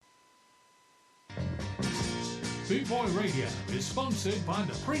Boot Boy Radio is sponsored by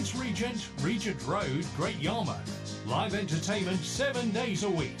the Prince Regent, Regent Road, Great Yarmouth. Live entertainment 7 days a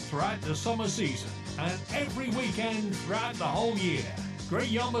week throughout the summer season and every weekend throughout the whole year. Great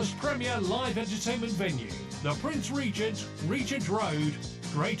Yarmouth's premier live entertainment venue, the Prince Regent, Regent Road,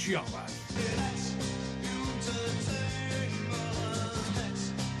 Great Yarmouth.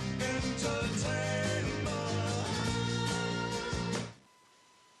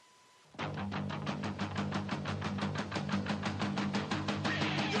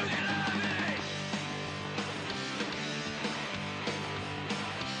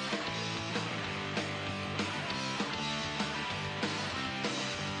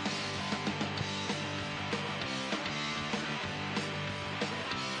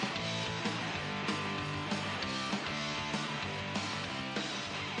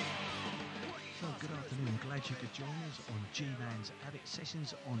 You could join us on G-Man's Abbott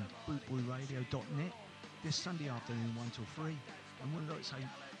Sessions on bootboyradio.net this Sunday afternoon 1 till 3, and we'd like to say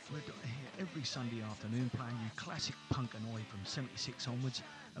we're here every Sunday afternoon playing you classic punk and oi from 76 onwards,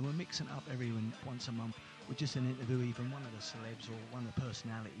 and we're mixing up once a month with just an interview, even one of the celebs or one of the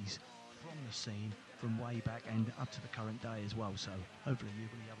personalities from the scene from way back and up to the current day as well. So hopefully you'll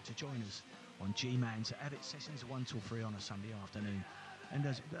be able to join us on G-Man's Abbott Sessions 1 till 3 on a Sunday afternoon, and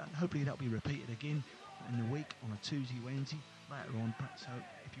hopefully that'll be repeated again in the week on a Tuesday, Wednesday, later on. So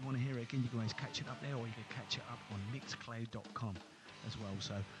if you want to hear it again, you can always catch it up there, or you can catch it up on mixcloud.com as well.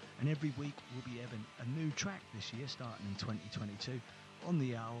 So, and every week we'll be having a new track this year, starting in 2022. On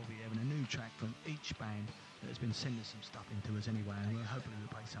the hour, we'll be having a new track from each band that has been sending some stuff into us anyway, and hopefully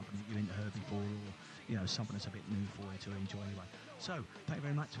we'll play something that you haven't heard before, or something that's a bit new for you to enjoy anyway. So, thank you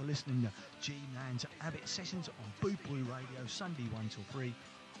very much for listening to G-Man's Abbott Sessions on Boot Boy Radio, Sunday 1 till 3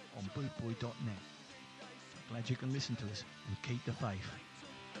 on bootboy.net. Glad you can listen to us and keep the faith.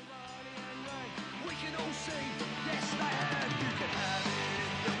 We can all see, yes they have. You can have it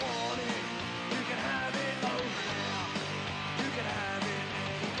if you want it. You can have it over here. You can have it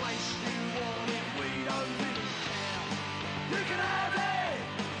any place you want it. We don't really care. You can have it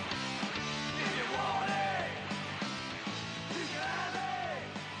if you want it. You can have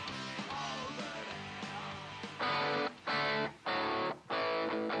it over there.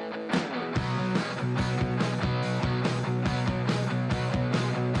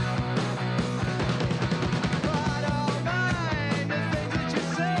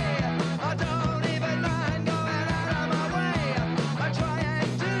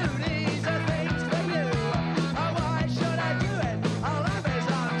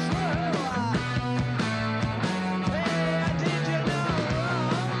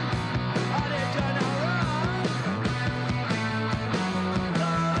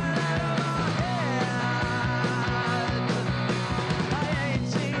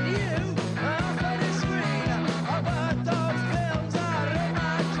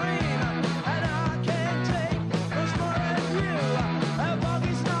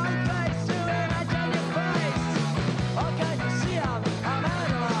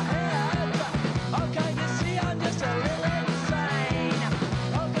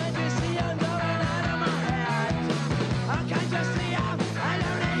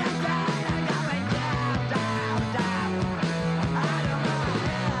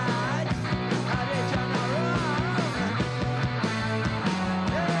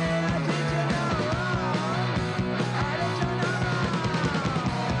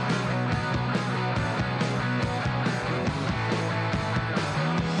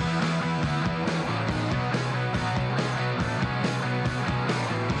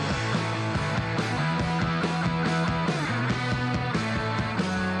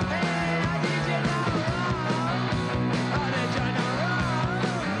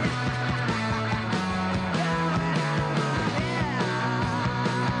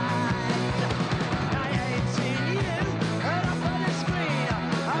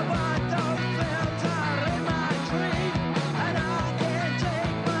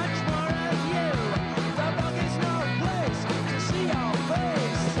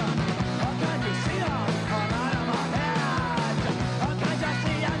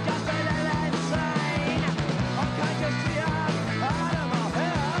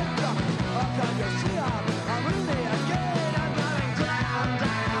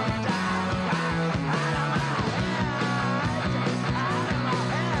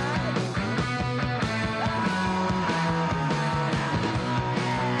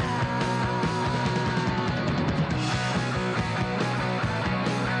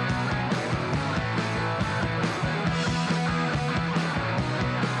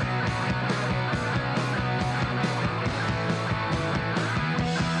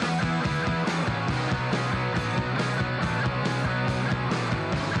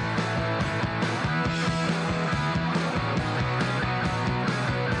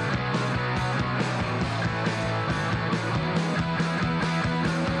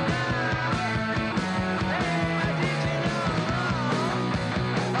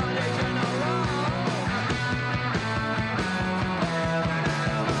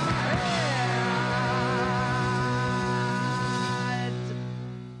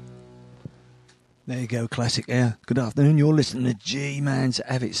 There you go, classic air. Good afternoon, you're listening to G-Man's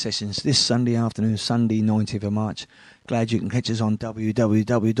Avid Sessions this Sunday afternoon, Sunday 19th of March. Glad you can catch us on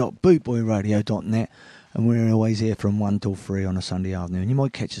www.bootboyradio.net, and we're always here from 1 till 3 on a Sunday afternoon. You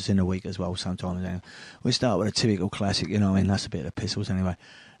might catch us in the week as well sometimes. We start with a typical classic, you know what I mean, that's a bit of pistols anyway.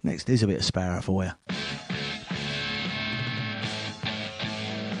 Next is a bit of Sparrow for you.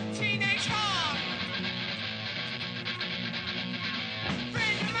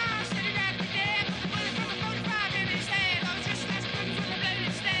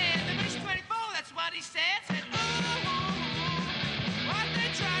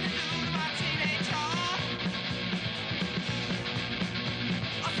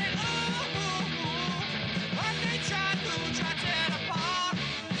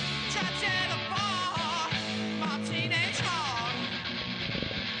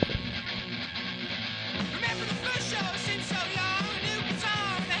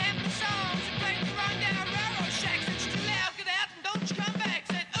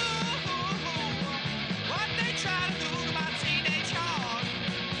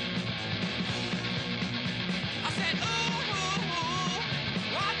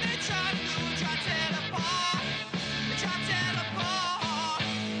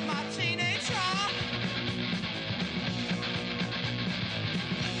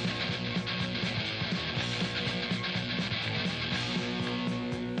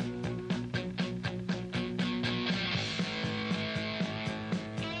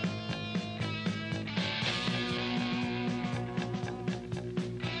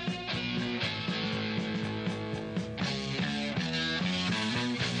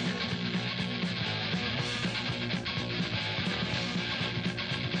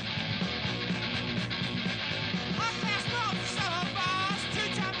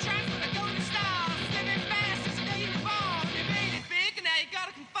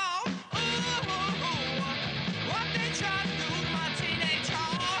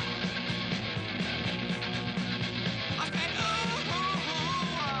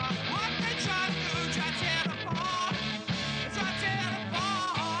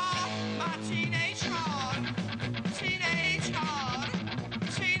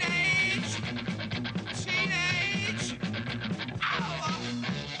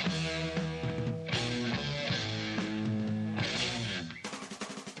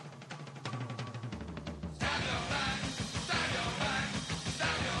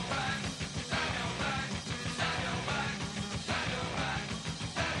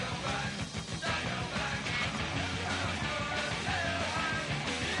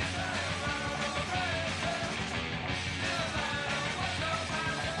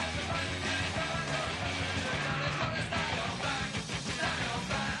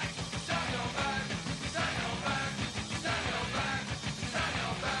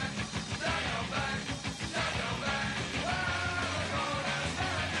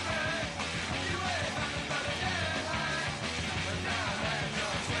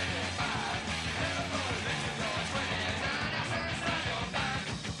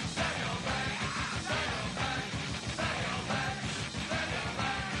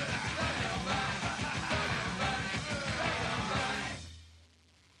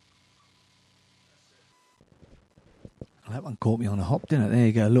 That one caught me on a hop, didn't it? There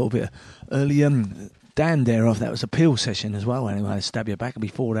you go, a little bit of early Dan there off. That was a Peel session as well. Anyway, Stab Your Back. And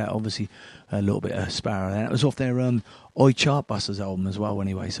before that, obviously, a little bit of Sparrow. And it was off their Oi Chartbusters album as well.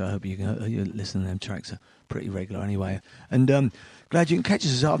 Anyway, so I hope you're listening to them tracks are pretty regular anyway. And glad you can catch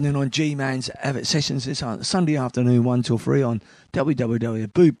us this afternoon on G-Man's Avid Sessions this Sunday afternoon, 1 till 3 on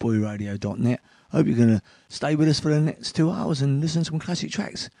www.bootboyradio.net. Hope you're going to stay with us for the next 2 hours and listen to some classic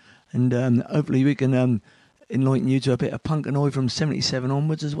tracks. And hopefully we can enlighten you to a bit of punk and oi from 77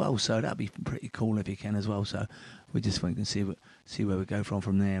 onwards as well, so that'd be pretty cool if you can as well. So we just want to see where we go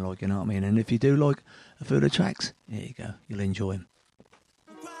from there, like, you know what I mean. And if you do like a few of the tracks, there you go, you'll enjoy them.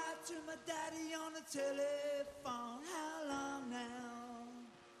 Cried to my daddy on the telephone, how long now?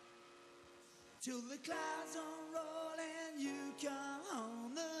 Till the clouds unroll and you come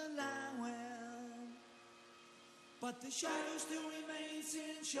home the line well. But the shadow still remains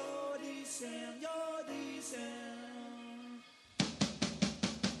since you're decent, you're decent.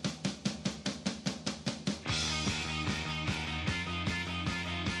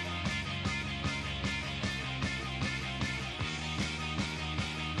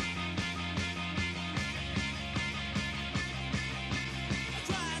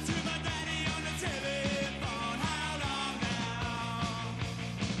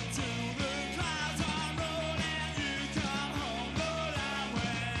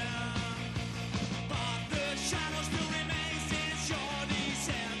 Shine.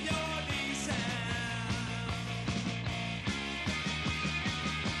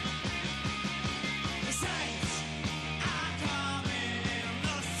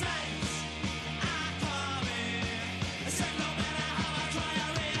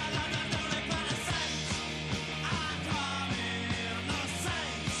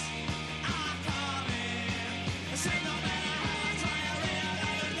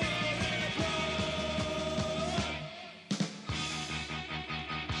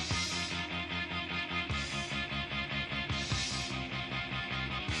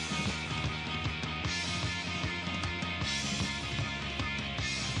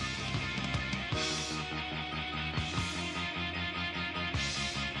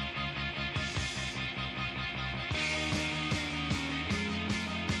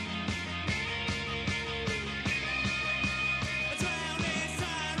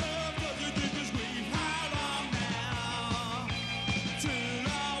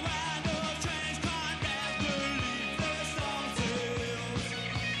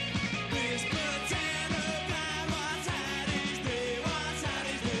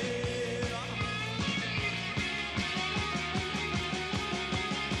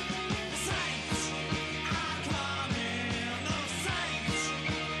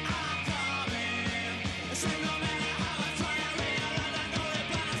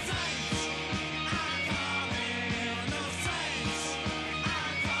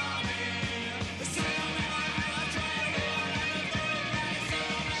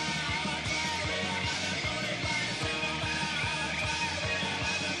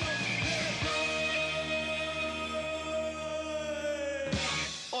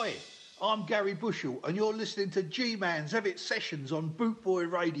 I'm Gary Bushell, and you're listening to G-Man's Have It Sessions on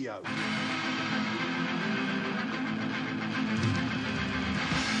Bootboy Radio.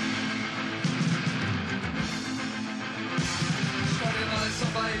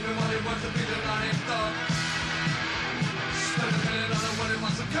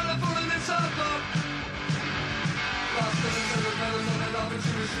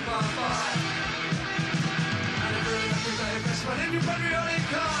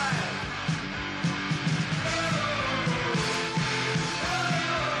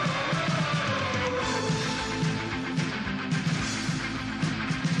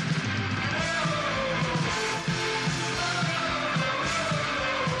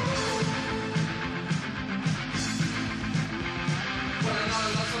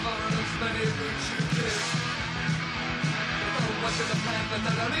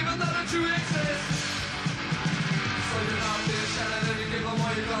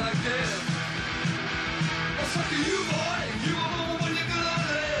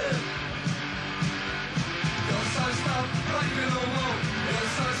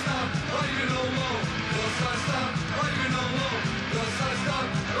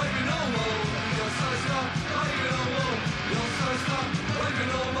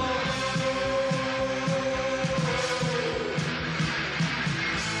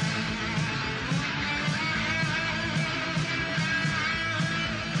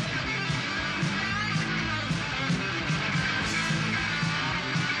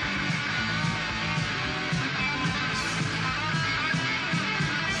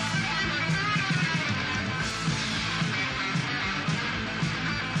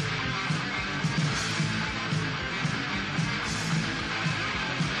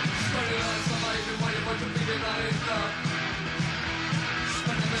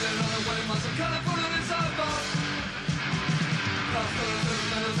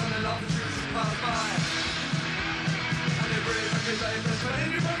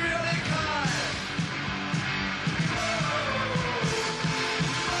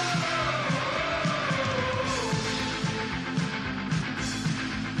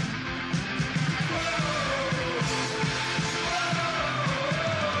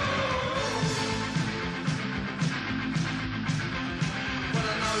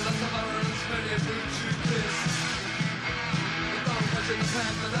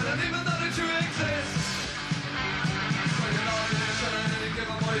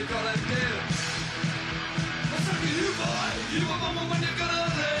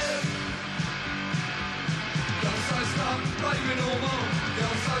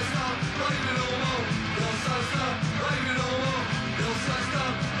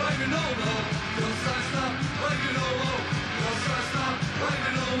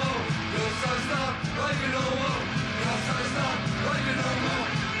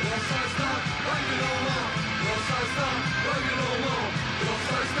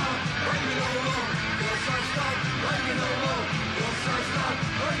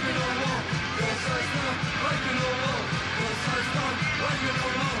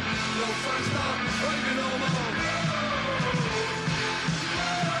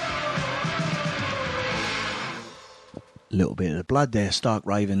 Little bit of the blood there, Stark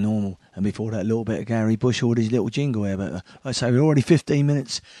Raven Normal, and before that a little bit of Gary Bushell with his little jingle here. But like I say, we're already 15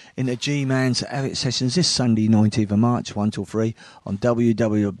 minutes into G-Man's Have It Sessions this Sunday 19th of March 1 till 3 on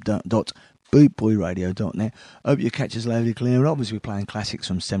www.bootboyradio.net. Hope you catch us loud and clear. Obviously we're playing classics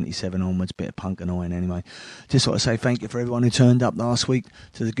from 77 onwards, bit of punk and iron anyway. Just want to say thank you for everyone who turned up last week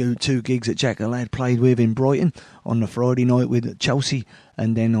to the 2 gigs that Jack the Lad played with in Brighton on the Friday night with Chelsea,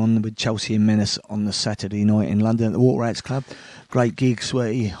 and then on with Chelsea and Menace on the Saturday night in London at the Water Rats Club. Great gig,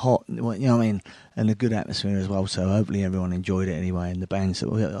 sweaty, hot, you know what I mean, and a good atmosphere as well. So hopefully everyone enjoyed it anyway, and the bands,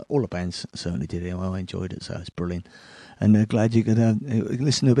 all the bands certainly did it. I enjoyed it, so it's brilliant. And glad you could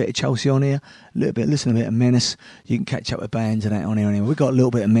listen to a bit of Chelsea on here, listen to a bit of Menace. You can catch up with bands and that on here anyway. We've got a little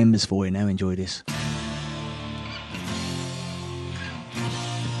bit of members for you now. Enjoy this.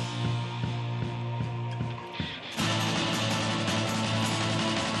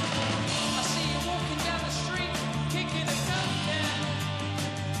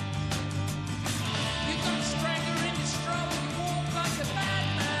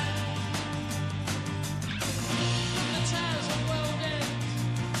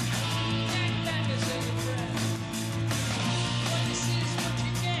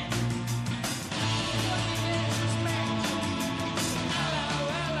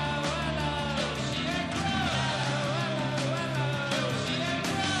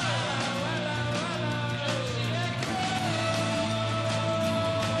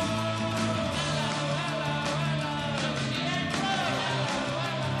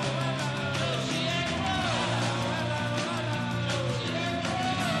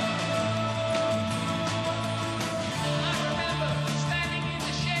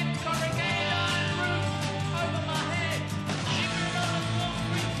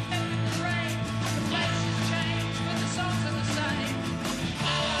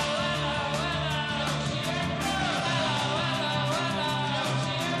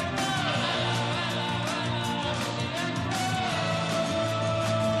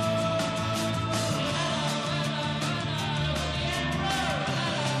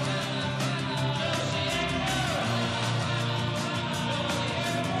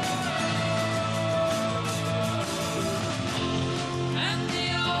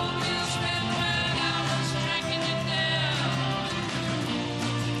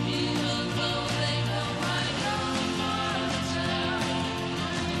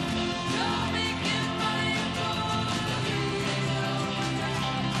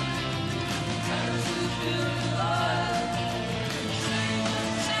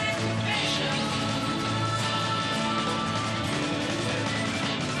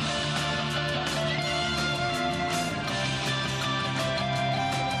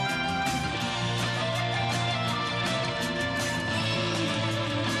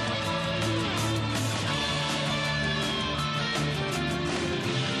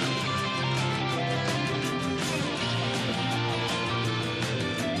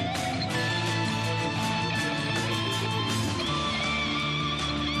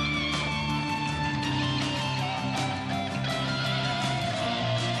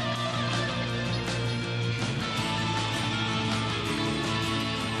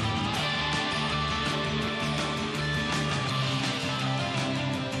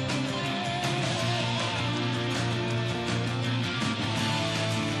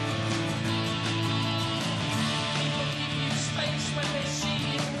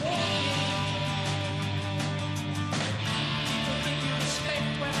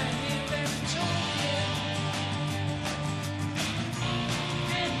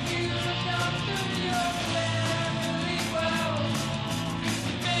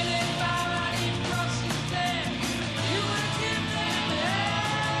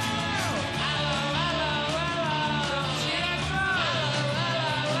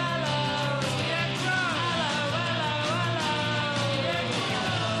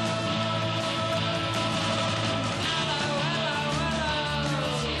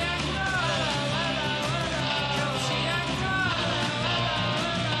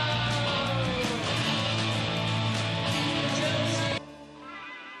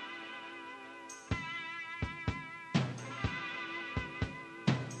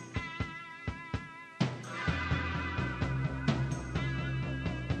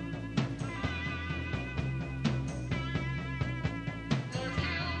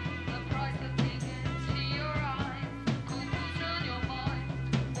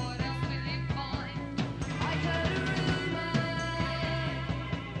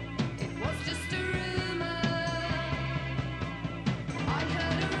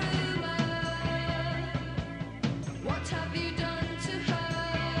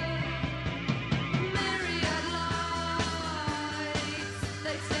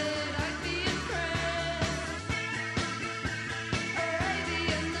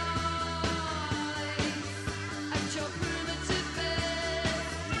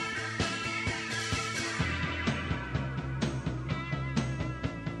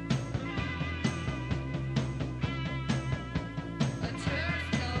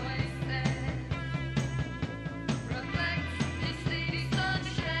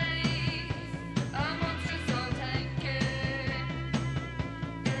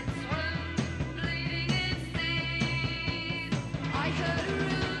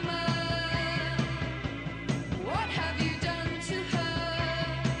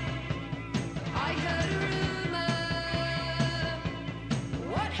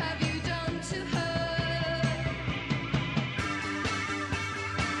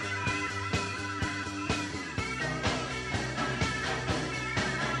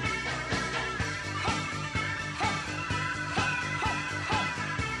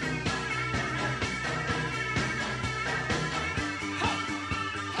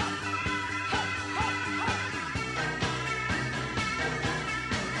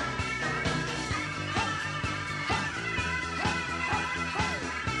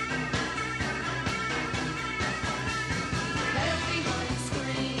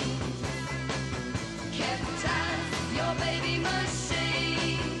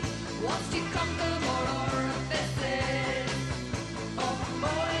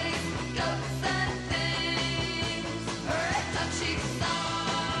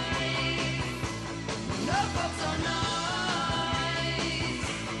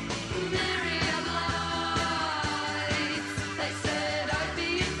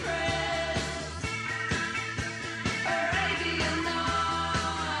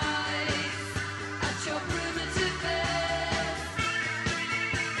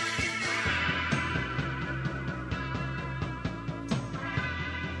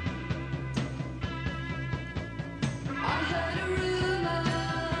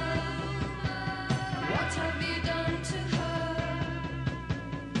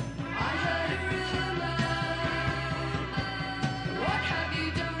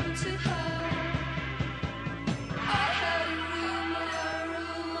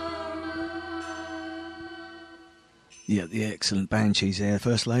 Yeah, the excellent Banshees there.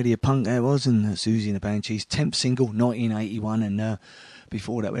 First Lady of Punk there was, and Susie and the Banshees. 10th single, 1981, and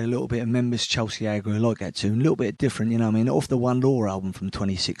before that we had a little bit of Members, Chelsea Agra, I like that tune. A little bit different, you know what I mean? Off the One Law album from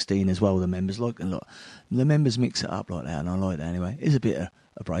 2016 as well, the Members. Like, and look, the Members mix it up like that, and I like that anyway. It's a bit of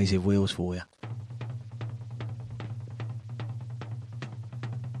Abrasive Wheels for you.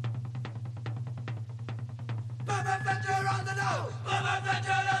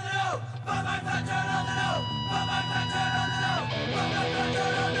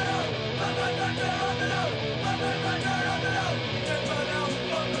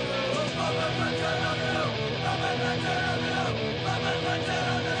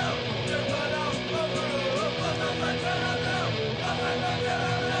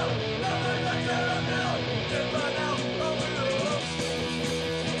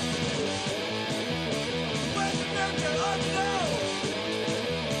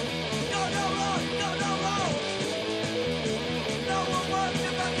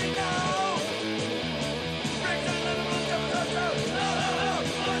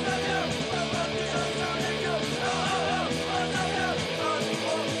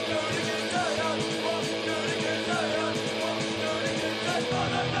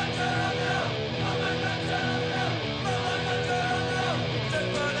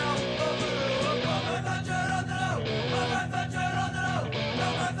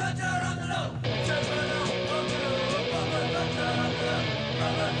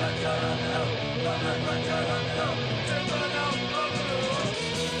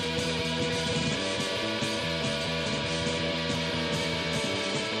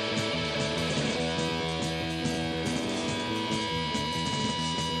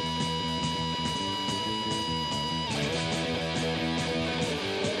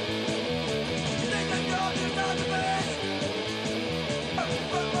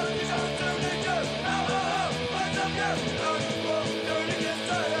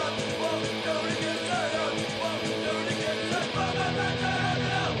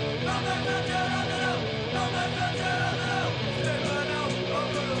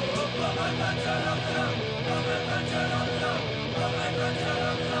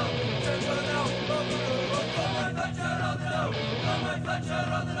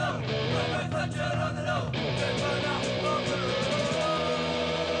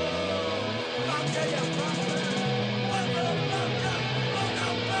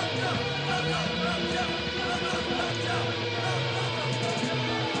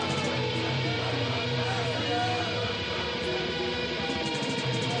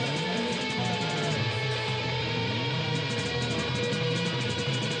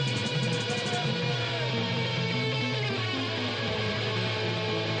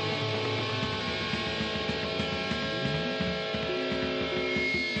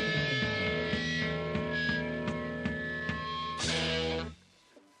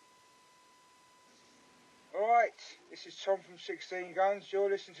 This is Tom from 16 Guns. You're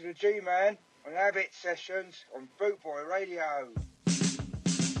listening to the G-Man on Habit Sessions on Bootboy Radio.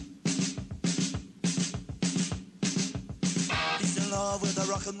 He's in love with the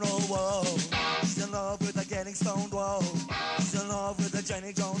rock and roll world. He's in love with the getting stoned world. He's in love with the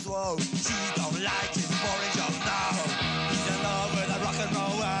Jenny Jones world. She don't like his boring job now. He's in love with the rock and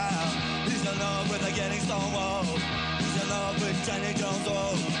roll world. He's in love with the getting stoned world. He's in love with Jenny Jones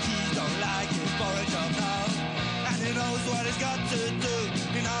world. He don't like his boring job now. And he knows what he's got to do.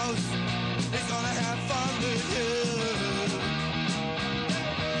 He knows he's gonna have fun with you.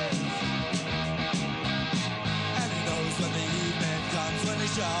 And he knows when the evening comes, when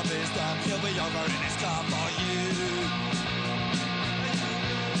his job is done, he'll be over in his car for you.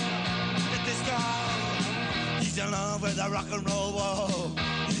 Let this go. He's in love with the rock and roll world.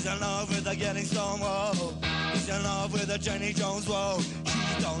 He's in love with the getting stoned world. He's in love with the Jenny Jones world.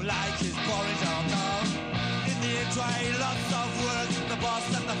 He don't like his boring job now. He try lots of work. The boss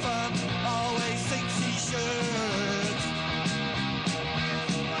at the firm always thinks he should.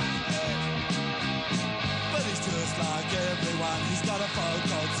 But he's just like everyone. He's got a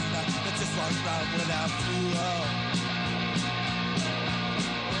photo tina that just runs round without fuel.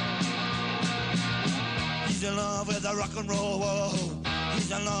 He's in love with the rock and roll world.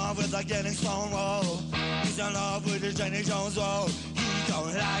 He's in love with the getting stoned world. He's in love with the Jenny Jones world. He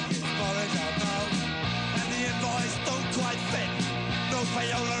don't like his boring job now. Invoice don't quite fit. No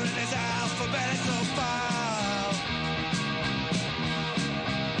payola in his alphabetical file.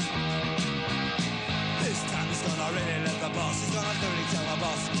 This time he's gonna really let the boss. He's gonna really tell the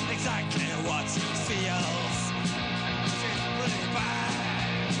boss exactly what he feels. Which is pretty bad.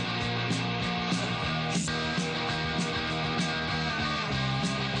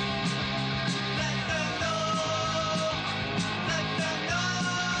 Let them know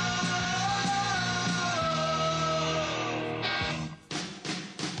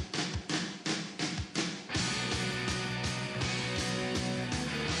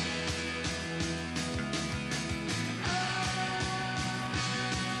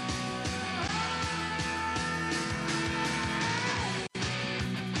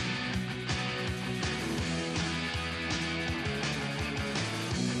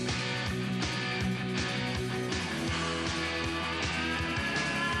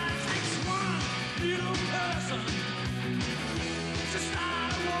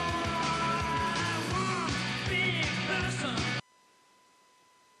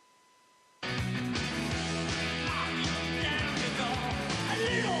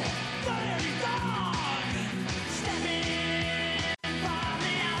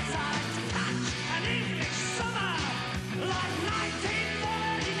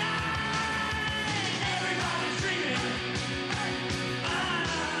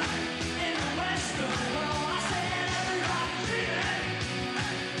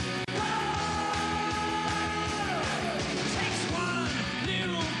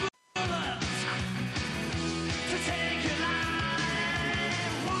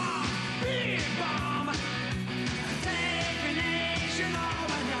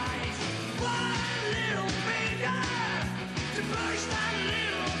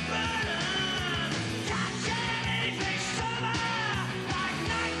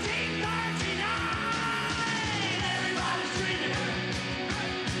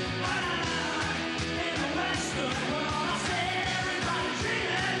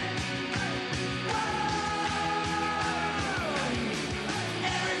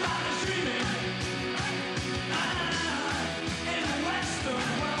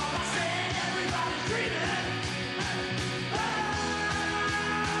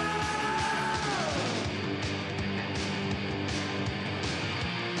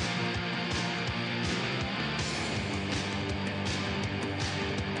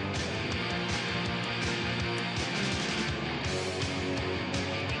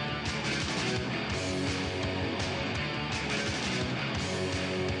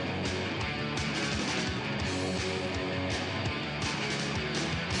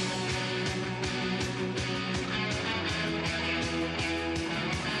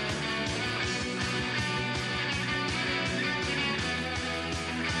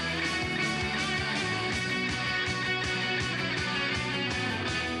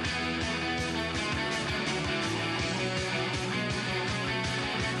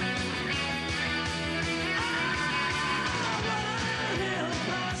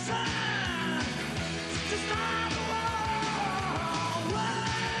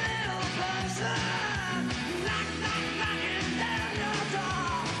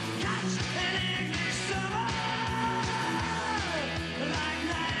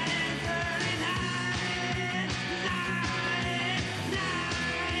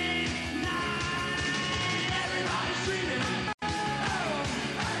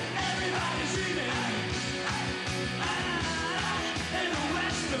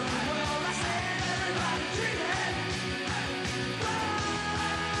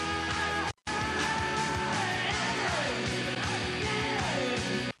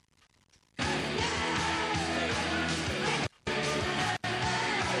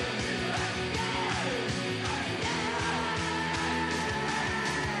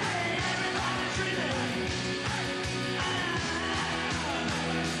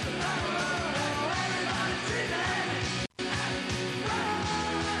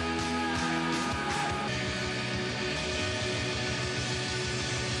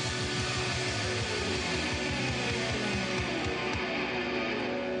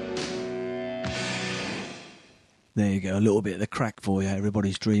There you go, a little bit of the Crack for you.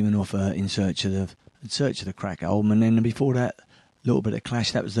 Everybody's dreaming of In Search of the Crack album, and then before that, a little bit of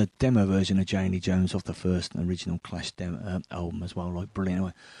Clash. That was the demo version of Janie Jones off the first original Clash demo, album as well. Like brilliant.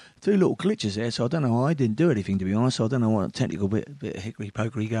 Anyway, two little glitches there, so I don't know. I didn't do anything, to be honest. So I don't know what technical bit of hickory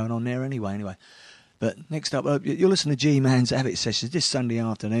pokery going on there. Anyway. But next up, you'll listen to G-Man's Habit Sessions this Sunday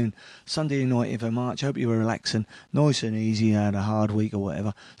afternoon, Sunday the 19th of March. Hope you were relaxing, nice and easy, had a hard week or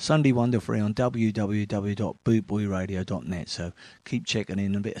whatever. Sunday 1 to 3 on www.bootboyradio.net. So keep checking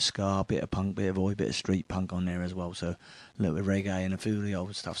in, a bit of ska, a bit of punk, bit of oi, bit of street punk on there as well. So a little bit of reggae and a few of the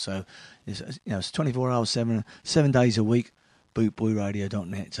old stuff. So it's 24 hours, 7 days a week,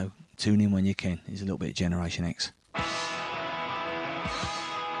 bootboyradio.net. So tune in when you can. There's a little bit of Generation X.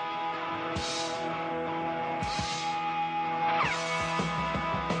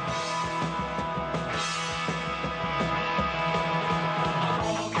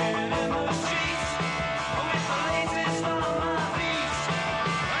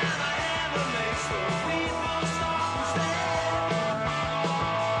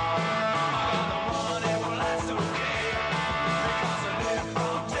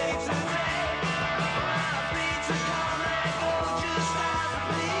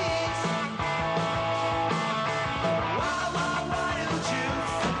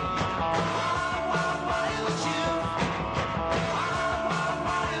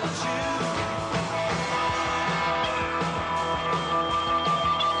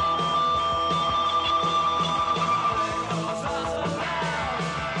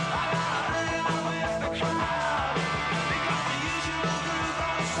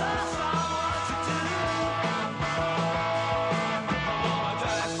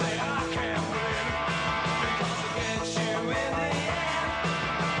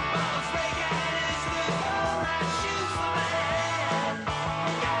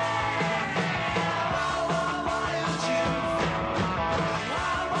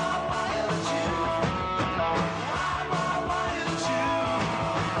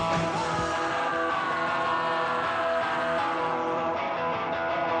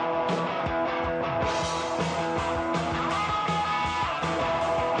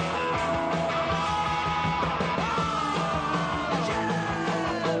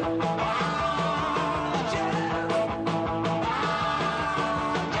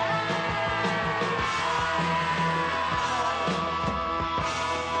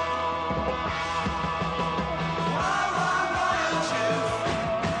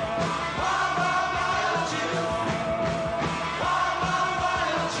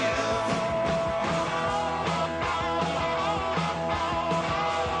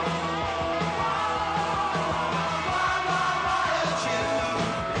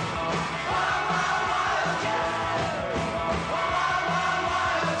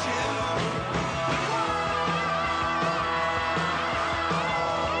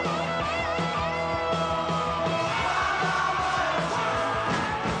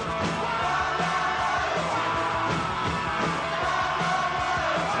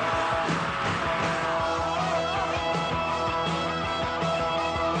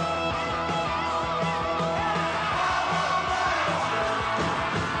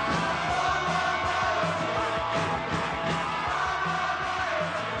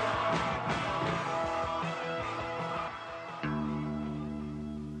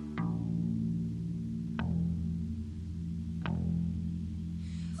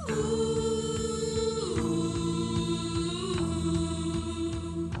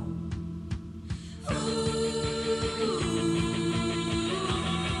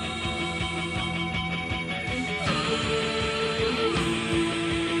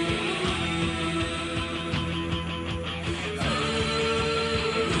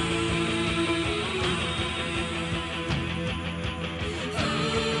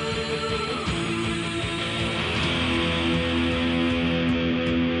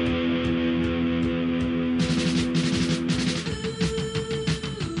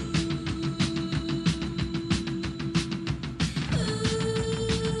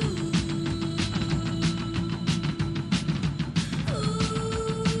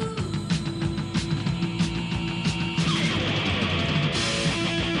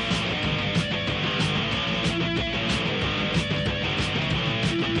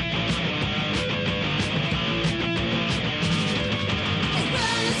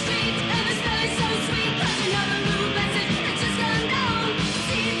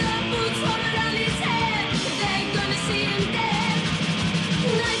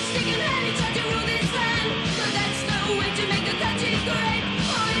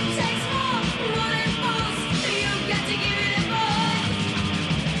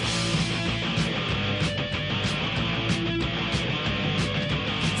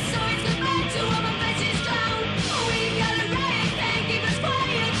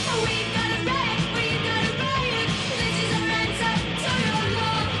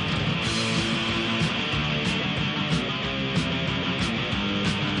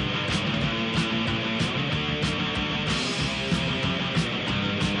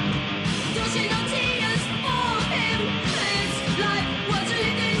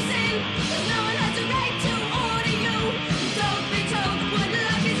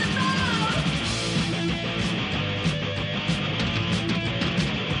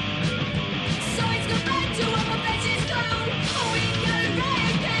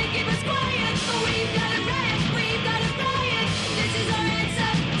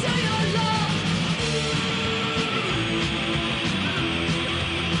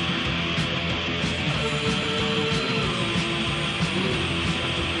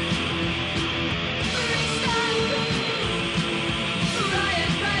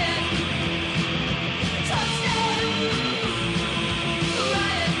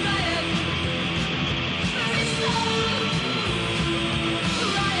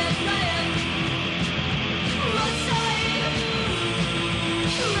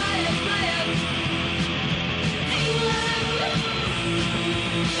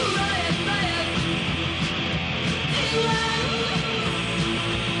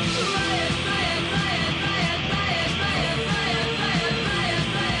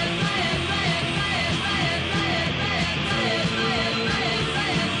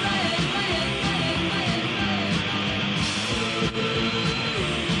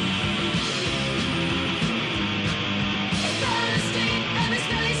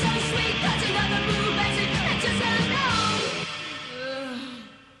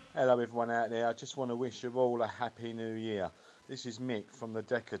 hello everyone out there. I just want to wish you all a happy new year. This is Mick from the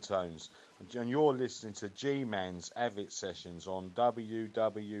Decatones, and you're listening to G-Man's Avid Sessions on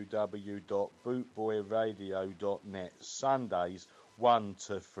www.bootboyradio.net, Sundays 1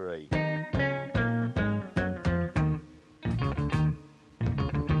 to 3.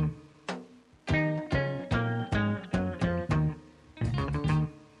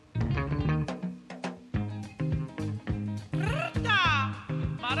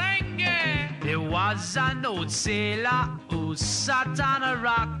 There was an old sailor who sat on a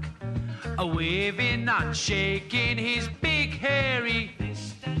rock, waving and shaking his big hairy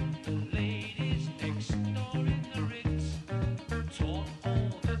fist at the ladies next door in the Ritz. Taught all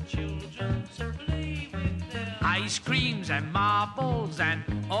the children to play with their ice creams and marbles and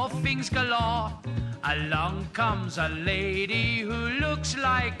all things galore. Along comes a lady who looks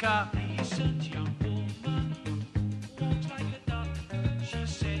like a decent young woman who walks like a duck. She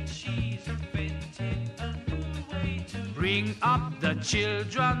said she's invented a new way to bring up the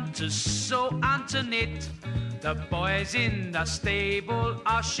children to sew and to knit. The boys in the stable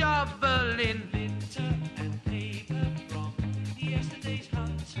are shoveling litter and paper from yesterday's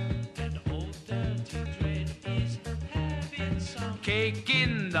hunt, and old dirty dread is having some cake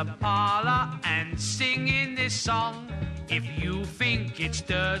in the parlor and singing this song. If you think it's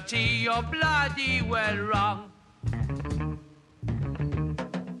dirty, you're bloody well wrong.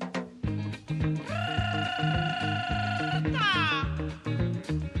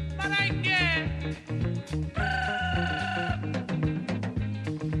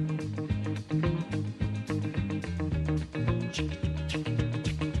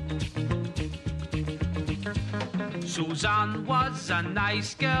 Susan was a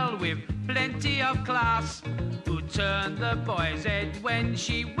nice girl with plenty of class, who turned the boy's head when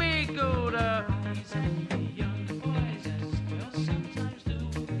she wiggled her eyes at the young boys, as girls sometimes do,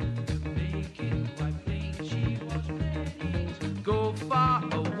 to make it quite plain she was ready to go for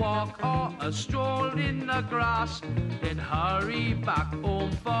a walk or a stroll in the grass, then hurry back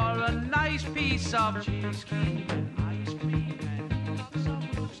home for a nice piece of cheese cream and ice cream and lots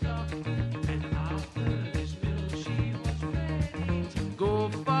of good stuff. And after this meal she was ready to go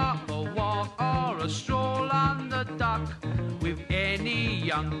for a walk or a stroll on the dock with any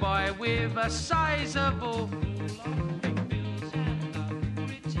young boy with a sizable full of big bills and a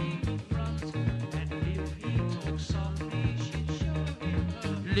pretty good front. And if he talks softly, she'd show him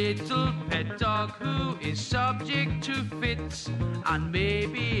her little pet dog who is subject to fits, and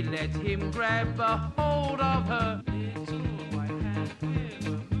maybe let him grab a hold of her little white hand with a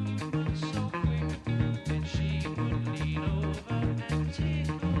movement so quick. Then she would lean over and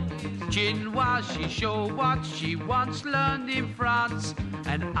tickle his chin while she showed what she once learned in France,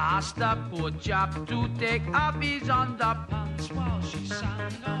 and asked the poor chap to take up his underpants while she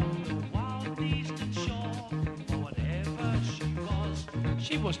sang on the wild eastern shore, or whatever she was.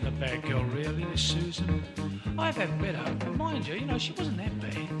 She wasn't a bad girl, really, this Susan. I've had better, but mind you, she wasn't that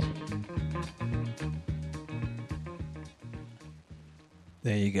bad.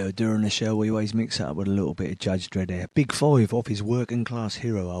 There you go. During the show, we always mix it up with a little bit of Judge Dredd there. Big Five off his Working Class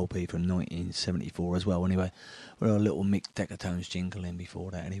Hero LP from 1974 as well. Anyway, we had a little Mick Decatones jingle in before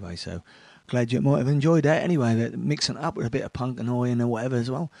that anyway, so glad you might have enjoyed that. Anyway, mixing it up with a bit of punk and oi and whatever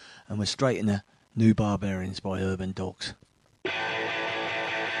as well. And we're straight in the New Barbarians by Urban Dogs. We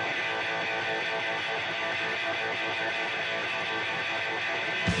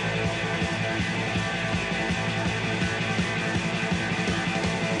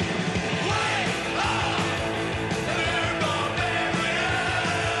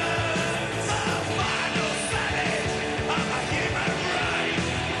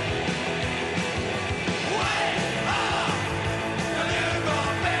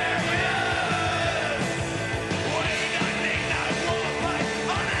don't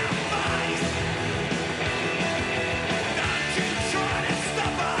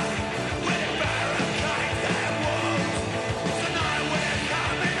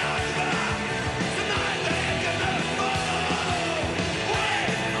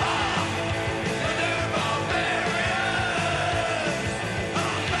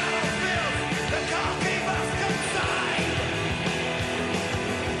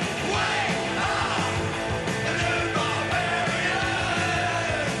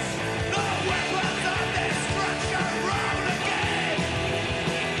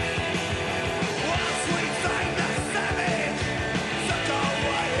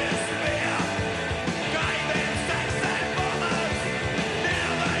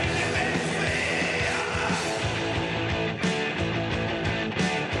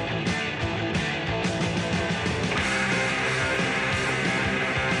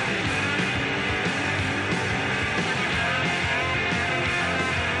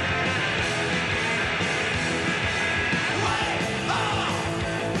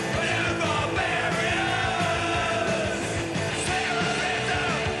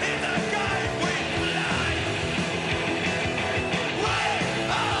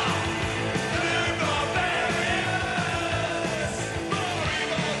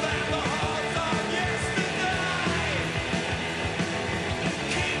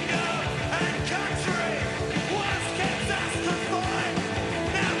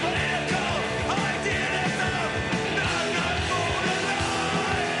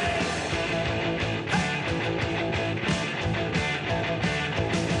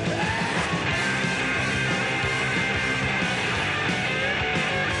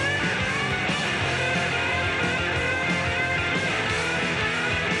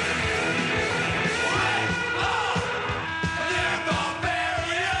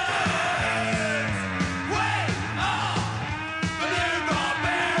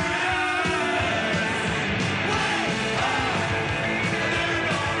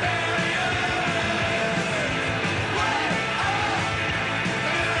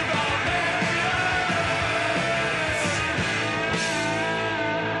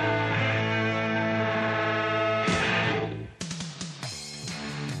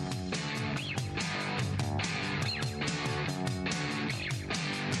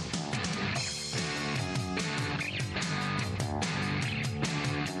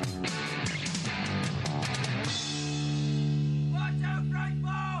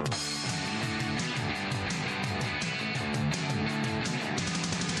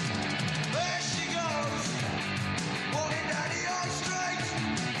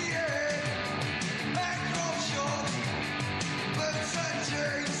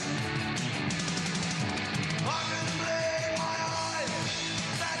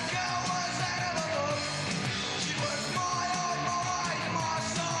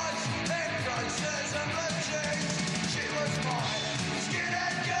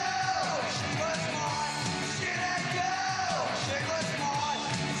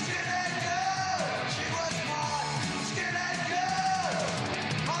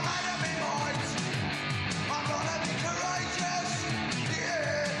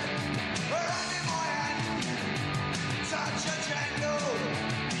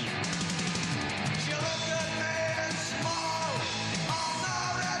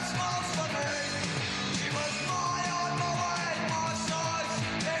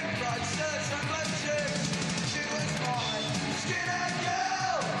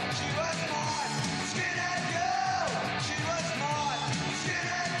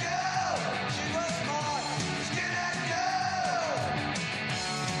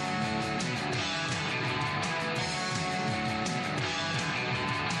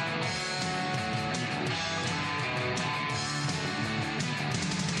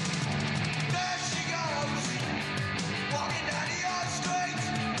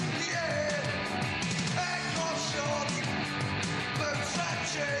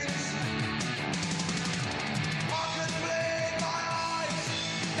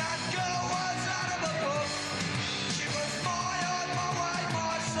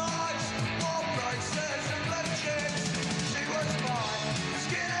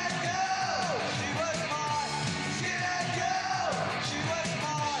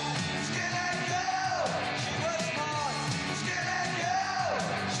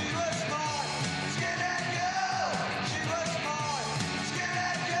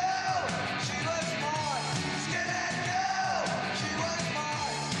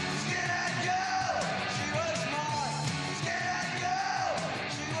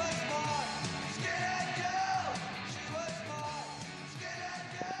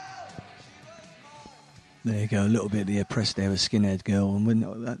There you go, a little bit of the oppressed there, a skinhead girl, and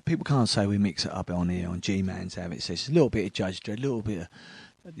when people can't say we mix it up on here on G-Man's Have It Sessions. A little bit of Judge Dredd, a little bit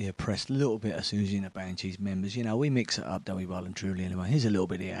of the oppressed, a little bit of Susie and the Banshees members. You know, we mix it up, don't we, well and truly anyway. Here's a little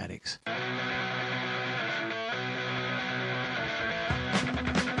bit of the Addicts.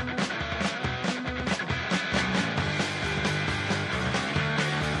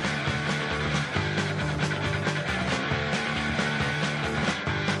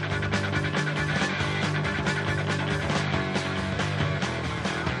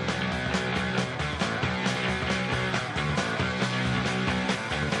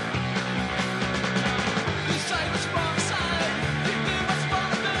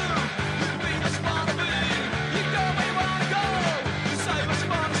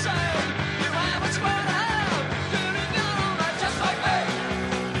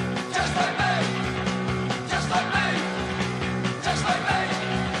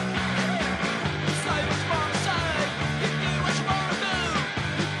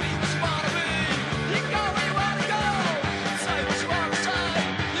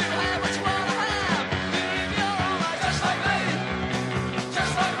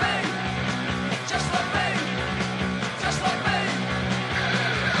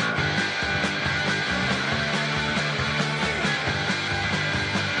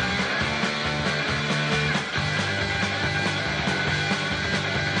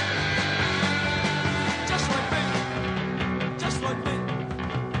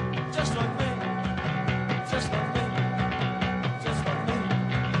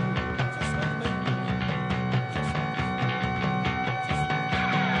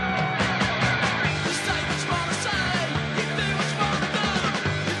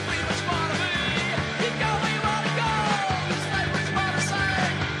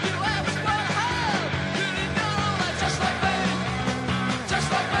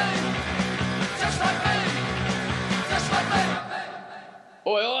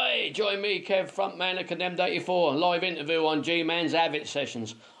 Join me, Kev, frontman of Condemned 84, live interview on G-Man's Have It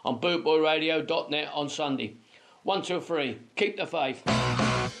Sessions on bootboyradio.net on Sunday. 1, 2, 3, keep the faith.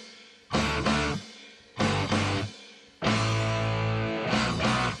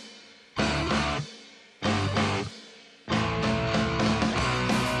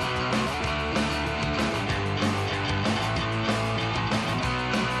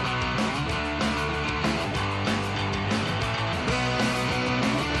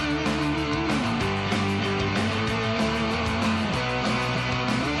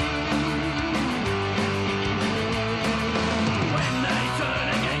 When they turn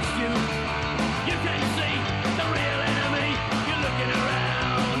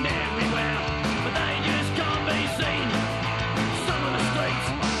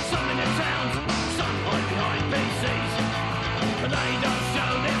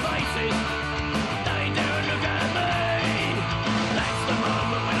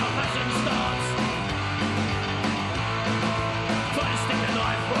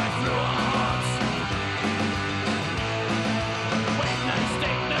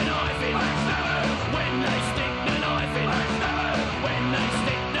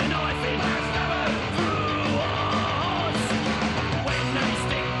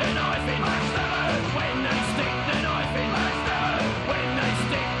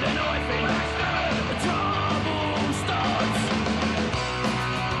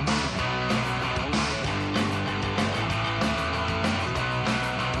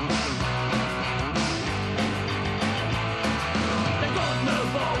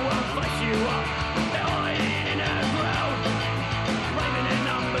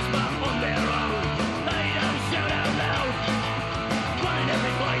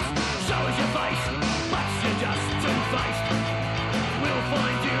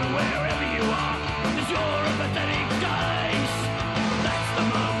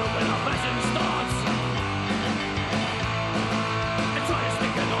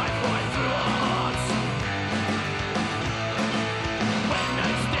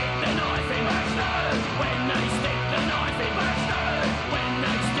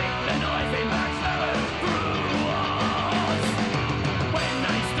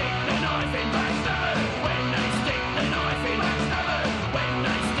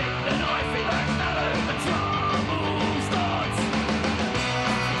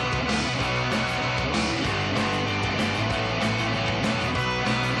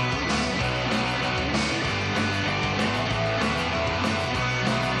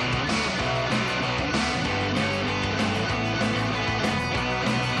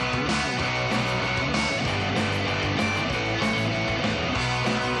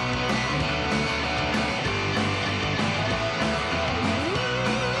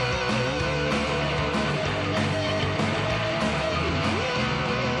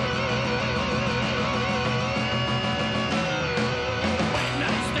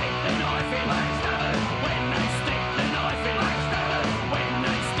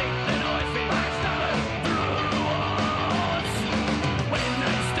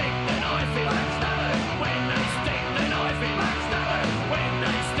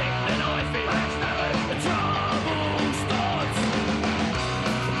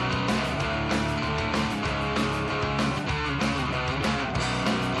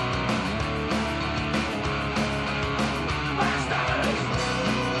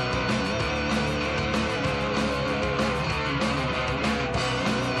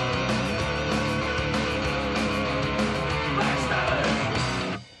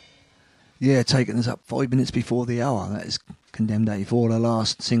Yeah, taking us up 5 minutes before the hour. That is Condemned 84, the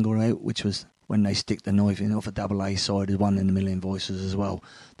last single out, which was When They Stick the Knife In, off a double A side, as One in a Million Voices as well,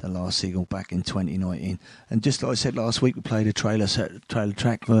 the last single back in 2019. And just like I said last week, we played a trailer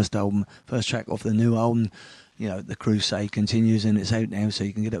track, first track off the new album. You know, The Crusade continues, and it's out now, so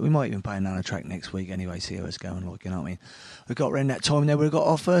you can get it. We might even play another track next week anyway, see how it's going, like, you know what I mean. We've got around that time now, we've got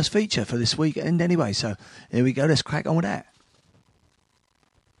our first feature for this weekend anyway, so here we go, let's crack on with that.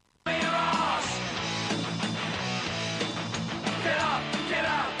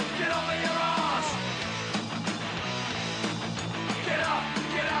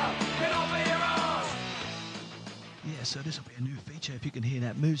 So this will be a new feature. If you can hear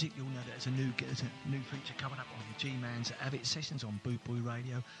that music, you'll know that there's a new feature coming up on the G-Man's Avid Sessions on Bootboy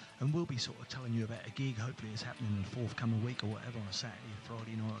Radio, and we'll be sort of telling you about a gig. Hopefully it's happening in the forthcoming week or whatever, on a Saturday, a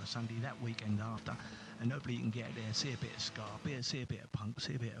Friday night or a Sunday, that weekend after, and hopefully you can get out there, see a bit of ska, see a bit of punk,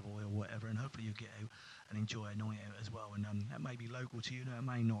 see a bit of oil, whatever, and hopefully you get out and enjoy a night out as well. And that may be local to you, no, it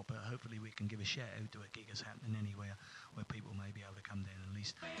may not, but hopefully we can give a shout out to a gig that's happening anywhere where people may be able to come down and at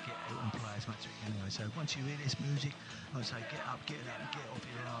least get out and play as much as we can anyway. So once you hear this music, I'd say get up and get off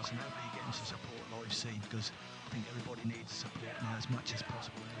your arse, and hopefully you get them to support live scene, because I think everybody needs support now as much as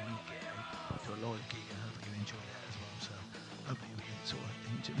possible when you get out to a live gig, and hopefully you enjoy that as well. So hopefully we can sort of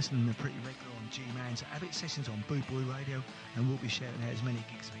listening to pretty regular on G-Man's Avid Sessions on Bootboy Radio, and we'll be shouting out as many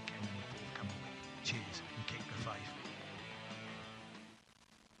gigs as we can in the forthcoming week. Cheers and keep the faith.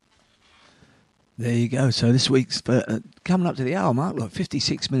 There you go. So this week's coming up to the hour mark, like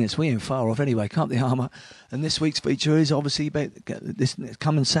 56 minutes. We ain't far off anyway. Come up the hour mark. And this week's feature is obviously about this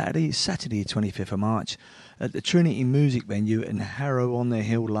coming Saturday, Saturday 25th of March, at the Trinity Music Venue in Harrow on the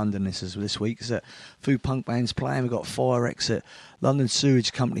Hill, London. This week. It's a few punk bands playing. We've got Fire X at London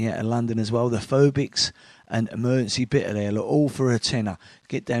Sewage Company out of London as well. The Phobics and Emergency Bitter there, look, all for a tenner.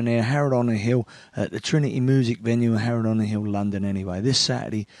 Get down there, Harrow on the Hill, at the Trinity Music Venue in Harrow on the Hill, London anyway. This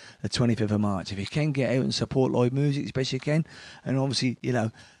Saturday, the 25th of March. If you can get out and support live music as best you can, and obviously, you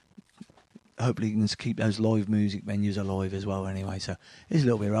know, hopefully you can keep those live music venues alive as well anyway. So here's a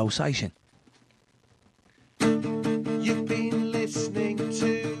little bit of Alsatian. You've been listening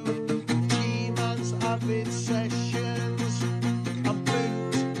to G-Man's Avid Sessions on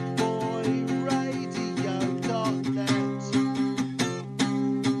BootboyRadio.net.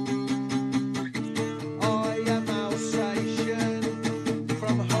 I am Alsatian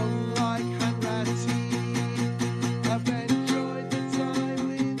from home like Hanratty. I've enjoyed the time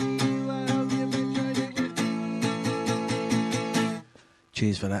with you. I hope you've enjoyed it with me.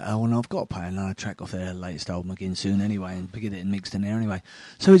 Cheers for that, Owen. I've got to play another track off their latest album again soon anyway, and get it mixed in there anyway.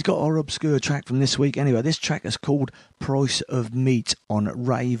 So he's got our obscure track from this week anyway. This track is called Price of Meat on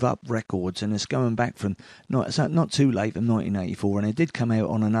Rave Up Records, and it's going back from not too late, from 1984, and it did come out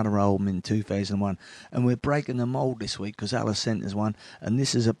on another album in 2001. And we're breaking the mould this week because Alice sent us one, and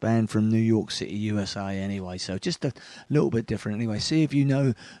this is a band from New York City, USA anyway, so just a little bit different anyway. See if you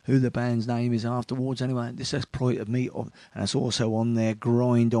know who the band's name is afterwards anyway. This is Price of Meat, and it's also on their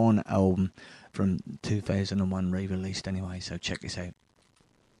Grind On album from 2001 re-released anyway, so check this out.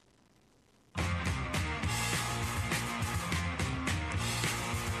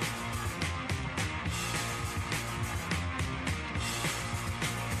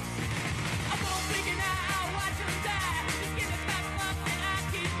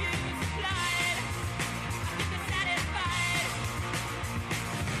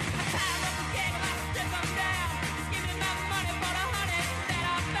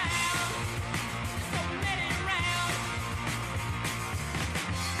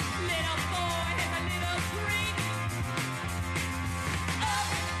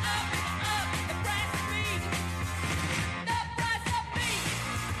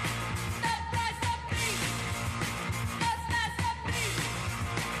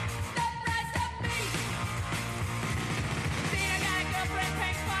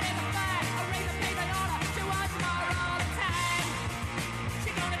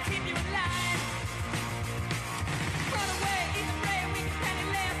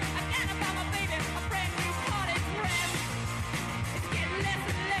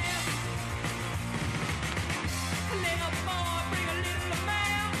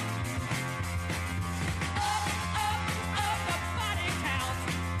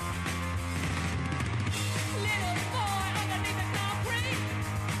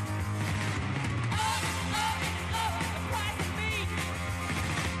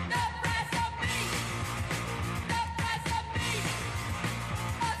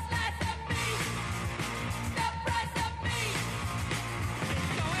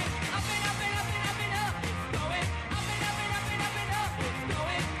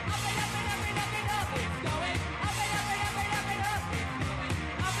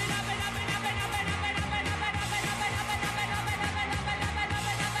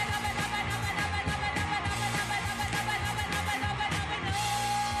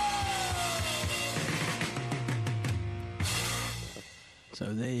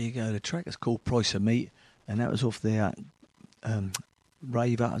 So there you go. The track is called Price of Meat, and that was off their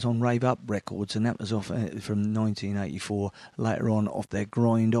Rave Up. It was on Rave Up Records, and that was off from 1984. Later on, off their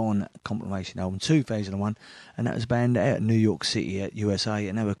Grind On compilation album, 2001, and that was a band out of New York City, at USA,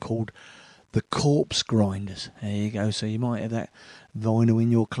 and they were called the Corpse Grinders. There you go. So you might have that vinyl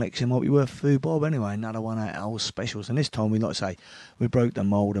in your collection. Might be worth a few bob. Anyway, another one out of our specials. And this time, we like to say, we broke the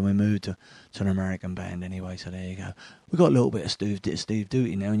mould and we moved to an American band anyway. So there you go. We got a little bit of Steve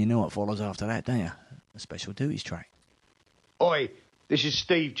Duty now, and you know what follows after that, don't you? A Special Duties track. Oi, this is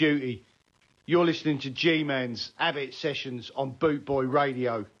Steve Duty. You're listening to G-Man's Abbott Sessions on Bootboy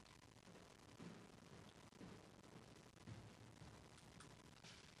Radio.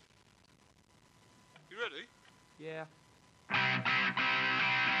 You ready? Yeah.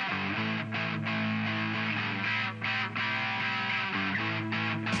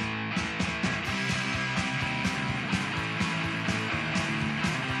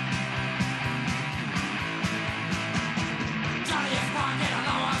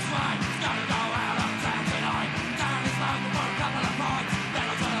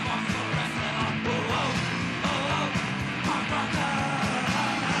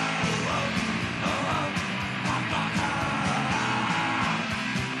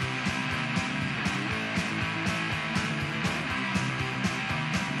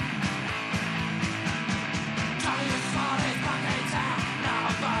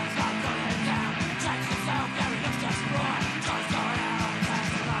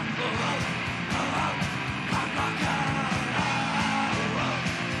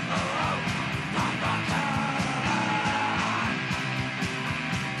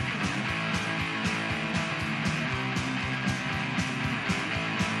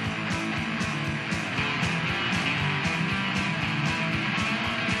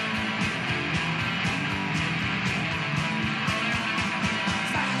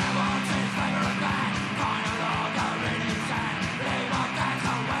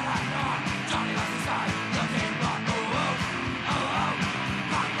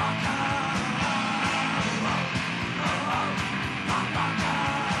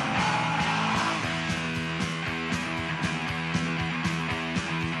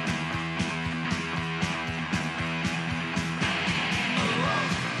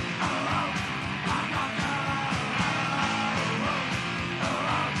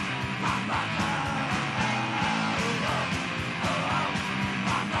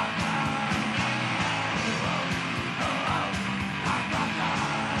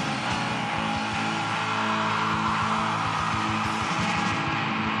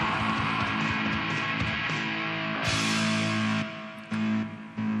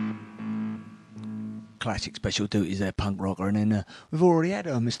 Classic Special Duties there, punk rocker. And then we've already had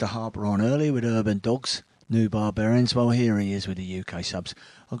Mr. Harper on earlier with Urban Dogs, New Barbarians. Well, here he is with the UK subs.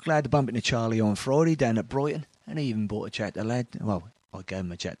 I'm glad to bump into Charlie on Friday down at Brighton, and he even bought a Jack the Lad. Well, I gave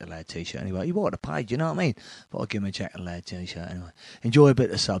him a Jack the Lad t-shirt anyway. He bought a page, you know what I mean? But I give him a Jack the Lad t-shirt anyway. Enjoy a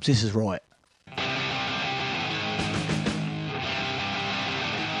bit of subs. This is Right.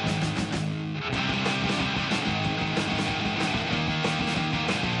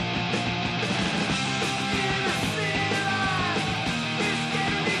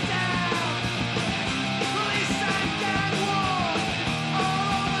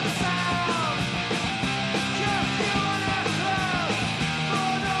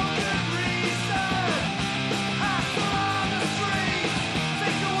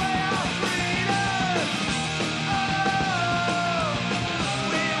 Take away our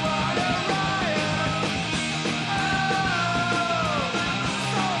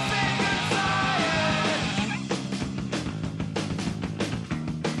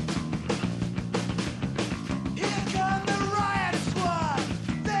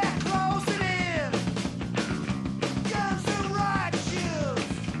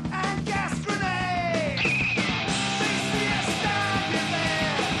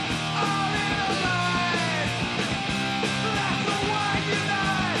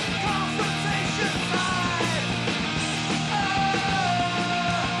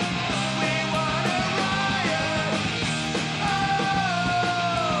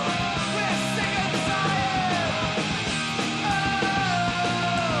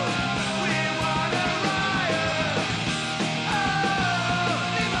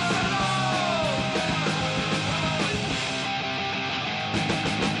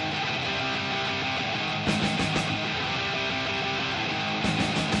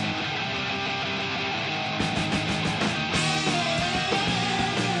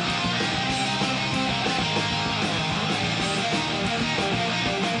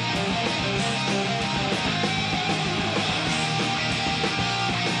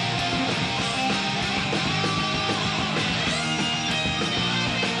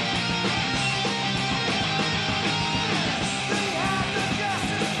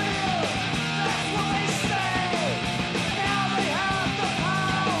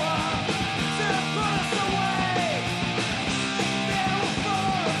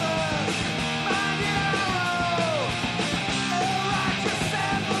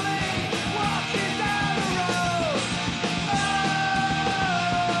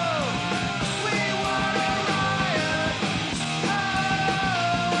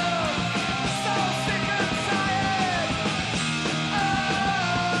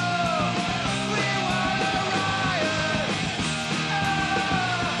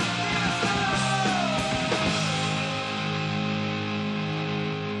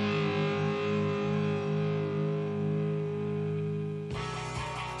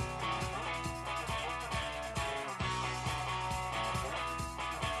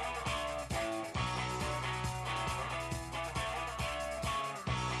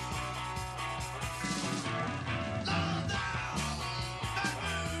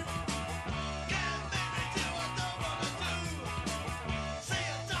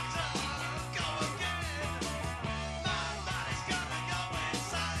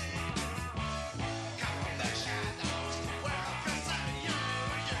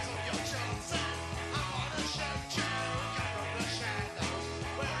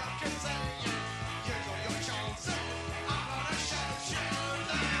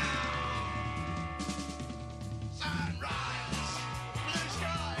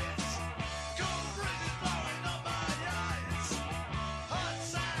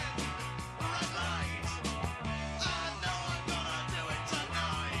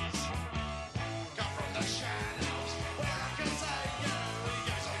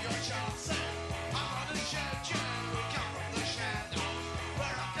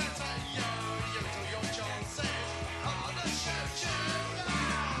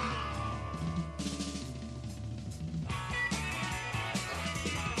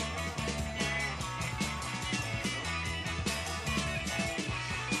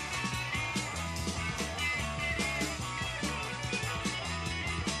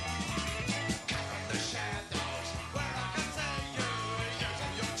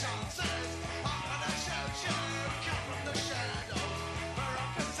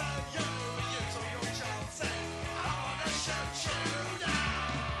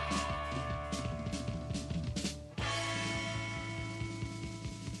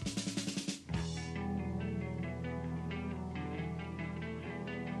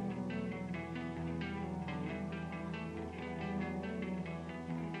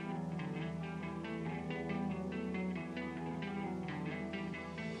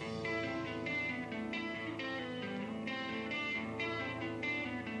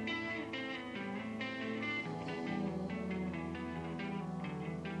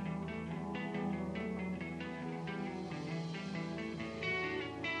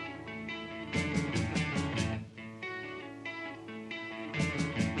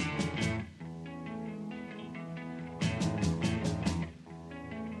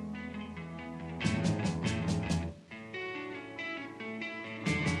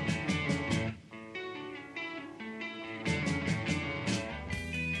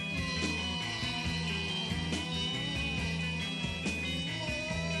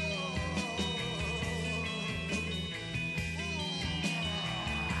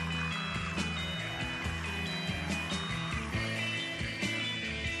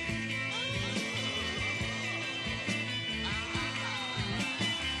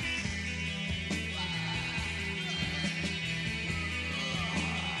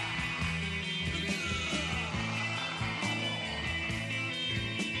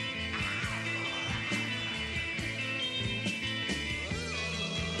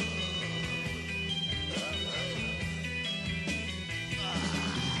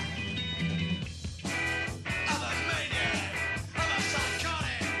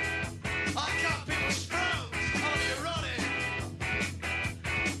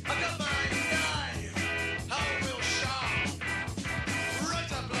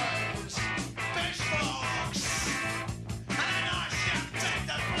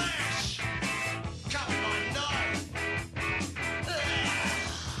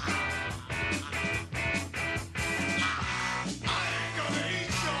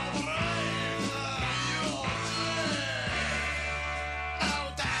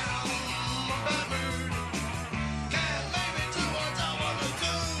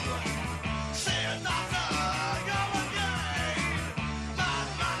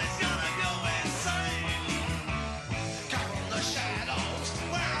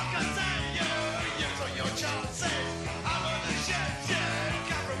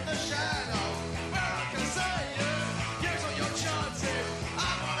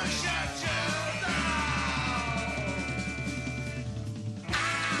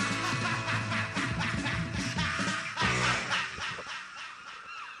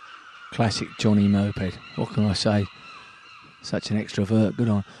Classic Johnny Moped. What can I say? Such an extrovert. Good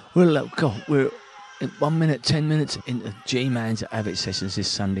on. We're 1 minute, 10 minutes into G-Man's Avid Sessions this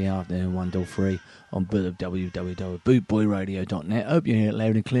Sunday afternoon, 1 till 3 on www.bootboyradio.net. Hope you hear it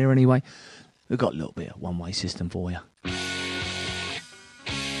loud and clear anyway. We've got a little bit of one-way system for you.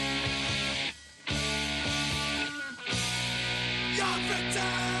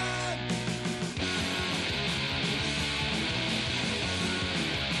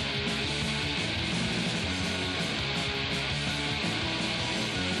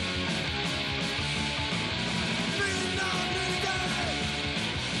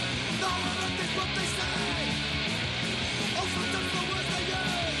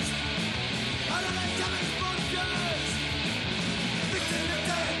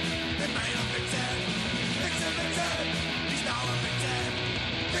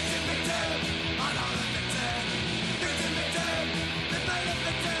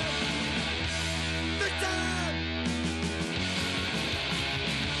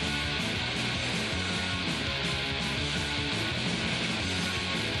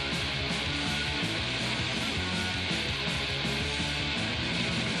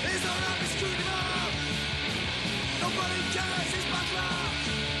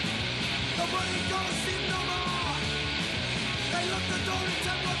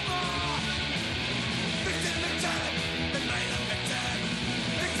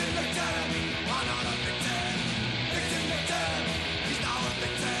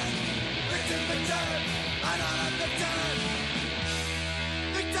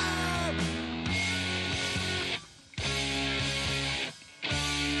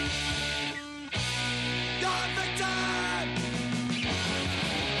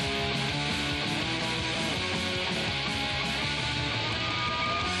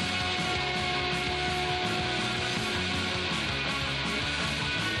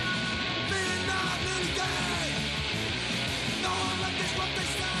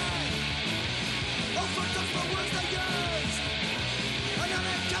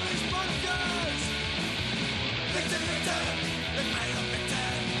 Victim,